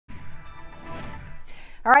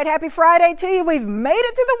All right, happy Friday to you. We've made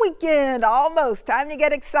it to the weekend, almost. Time to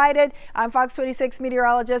get excited. I'm Fox 26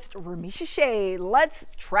 meteorologist Ramisha Shade. Let's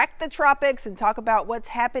track the tropics and talk about what's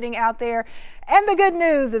happening out there. And the good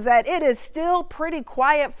news is that it is still pretty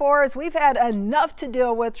quiet for us. We've had enough to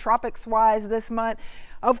deal with tropics-wise this month.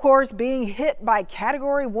 Of course, being hit by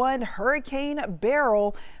Category 1 Hurricane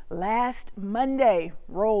Beryl last Monday,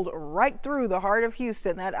 rolled right through the heart of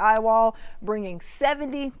Houston. That eye wall bringing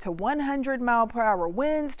 70 to 100 mile per hour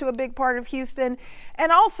winds to a big part of Houston,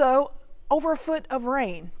 and also over a foot of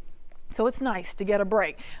rain. So it's nice to get a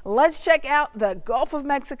break. Let's check out the Gulf of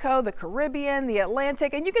Mexico, the Caribbean, the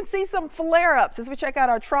Atlantic, and you can see some flare-ups as we check out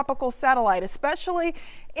our tropical satellite, especially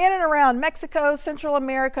in and around Mexico, Central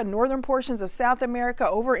America, northern portions of South America,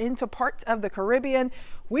 over into parts of the Caribbean.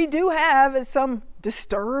 We do have some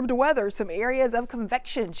disturbed weather, some areas of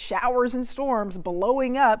convection, showers and storms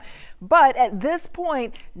blowing up. But at this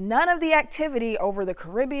point, none of the activity over the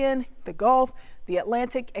Caribbean, the Gulf, the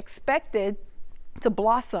Atlantic expected to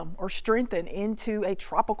blossom or strengthen into a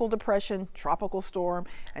tropical depression, tropical storm,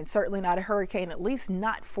 and certainly not a hurricane, at least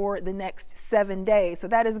not for the next 7 days. So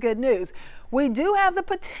that is good news. We do have the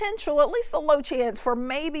potential, at least a low chance, for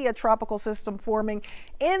maybe a tropical system forming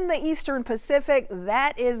in the Eastern Pacific.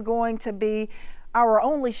 That is going to be our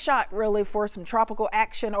only shot really for some tropical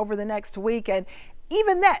action over the next week. And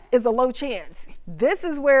even that is a low chance. This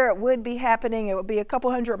is where it would be happening. It would be a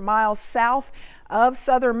couple hundred miles south of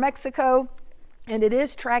southern Mexico. And it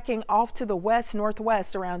is tracking off to the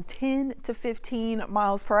west-northwest around 10 to 15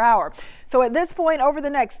 miles per hour. So at this point, over the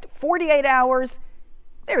next 48 hours,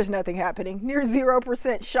 there's nothing happening. Near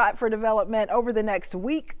 0% shot for development. Over the next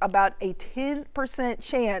week, about a 10%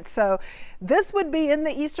 chance. So this would be in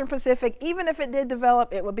the Eastern Pacific. Even if it did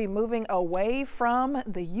develop, it would be moving away from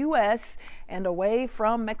the U.S. and away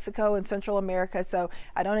from Mexico and Central America. So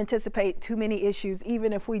I don't anticipate too many issues,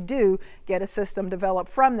 even if we do get a system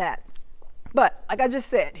developed from that. But like I just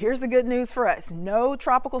said, here's the good news for us. No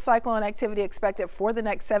tropical cyclone activity expected for the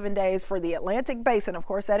next 7 days for the Atlantic Basin. Of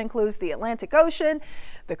course, that includes the Atlantic Ocean,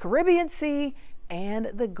 the Caribbean Sea, and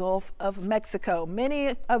the Gulf of Mexico.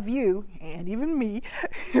 Many of you, and even me,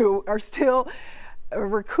 who are still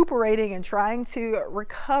recuperating and trying to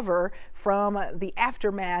recover from the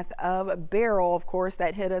aftermath of Beryl, of course,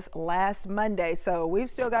 that hit us last Monday. So we've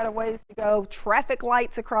still got a ways to go. Traffic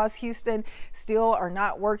lights across Houston still are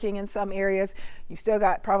not working in some areas. You still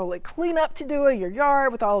got probably cleanup to do in your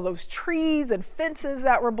yard with all of those trees and fences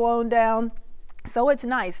that were blown down. So it's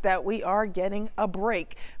nice that we are getting a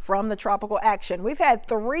break from the tropical action. We've had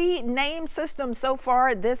 3 named systems so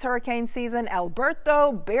far this hurricane season: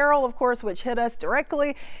 Alberto, Beryl, of course, which hit us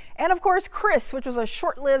directly, and of course Chris, which was a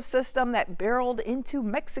short-lived system that barreled into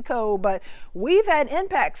Mexico. But we've had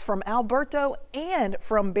impacts from Alberto and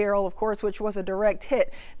from Beryl, of course, which was a direct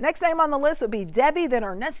hit. Next name on the list would be Debbie, then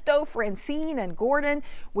Ernesto, Francine, and Gordon.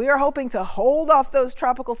 We are hoping to hold off those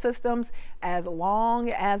tropical systems as long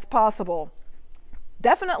as possible.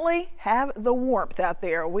 Definitely have the warmth out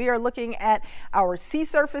there. We are looking at our sea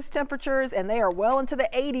surface temperatures, and they are well into the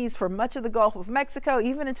 80s for much of the Gulf of Mexico,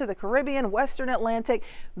 even into the Caribbean, Western Atlantic.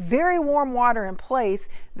 Very warm water in place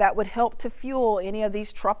that would help to fuel any of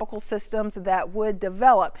these tropical systems that would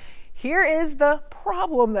develop. Here is the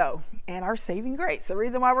problem, though, and our saving grace. The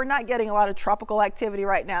reason why we're not getting a lot of tropical activity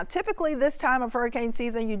right now. Typically, this time of hurricane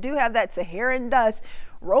season, you do have that Saharan dust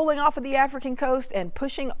rolling off of the African coast and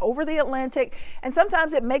pushing over the Atlantic, and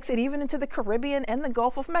sometimes it makes it even into the Caribbean and the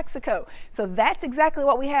Gulf of Mexico. So that's exactly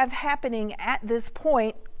what we have happening at this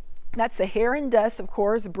point. That Saharan dust, of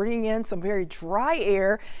course, bringing in some very dry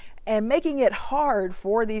air and making it hard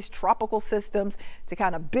for these tropical systems to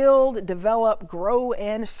kind of build, develop, grow,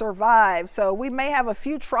 and survive. So we may have a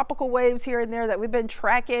few tropical waves here and there that we've been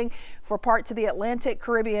tracking for parts of the Atlantic,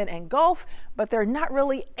 Caribbean, and Gulf, but they're not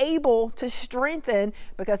really able to strengthen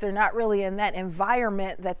because they're not really in that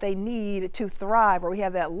environment that they need to thrive, where we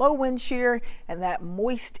have that low wind shear and that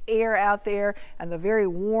moist air out there and the very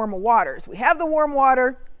warm waters. We have the warm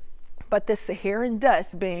water, but this Saharan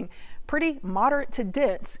dust being pretty moderate to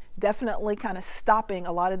dense, definitely kind of stopping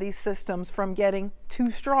a lot of these systems from getting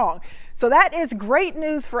too strong. So that is great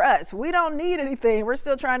news for us. We don't need anything. We're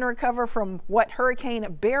still trying to recover from what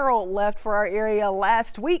Hurricane Beryl left for our area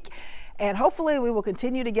last week, and hopefully we will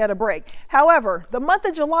continue to get a break. However, the month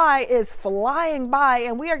of July is flying by,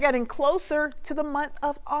 and we are getting closer to the month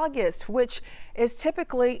of August, which is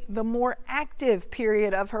typically the more active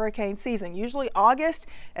period of hurricane season. Usually August,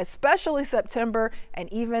 especially September,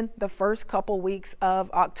 and even the first couple weeks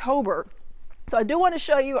of October. So I do want to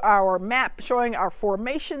show you our map showing our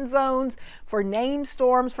formation zones for named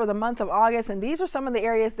storms for the month of August. And these are some of the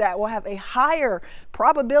areas that will have a higher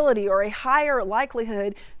probability or a higher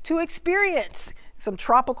likelihood to experience some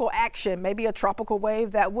tropical action, maybe a tropical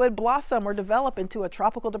wave that would blossom or develop into a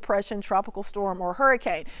tropical depression, tropical storm, or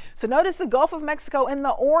hurricane. So notice the Gulf of Mexico in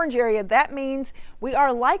the orange area. That means we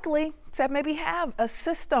are likely to maybe have a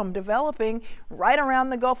system developing right around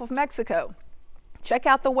the Gulf of Mexico. Check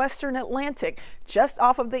out the Western Atlantic, just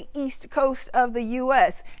off of the east coast of the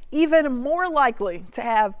U.S. Even more likely to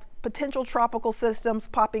have potential tropical systems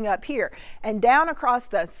popping up here. And down across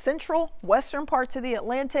the central western parts of the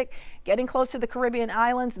Atlantic, getting close to the Caribbean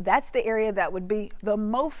islands, that's the area that would be the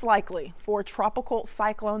most likely for tropical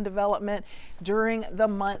cyclone development during the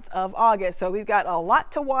month of August. So we've got a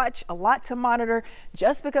lot to watch, a lot to monitor.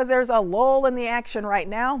 Just because there's a lull in the action right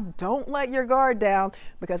now, don't let your guard down,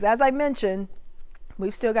 because as I mentioned,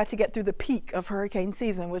 we've still got to get through the peak of hurricane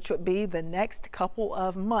season, which would be the next couple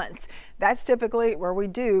of months. That's typically where we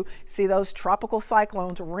do see those tropical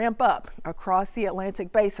cyclones ramp up across the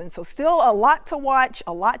Atlantic basin. So still a lot to watch,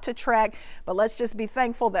 a lot to track, but let's just be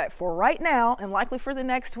thankful that for right now and likely for the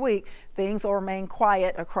next week, things will remain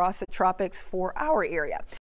quiet across the tropics for our area.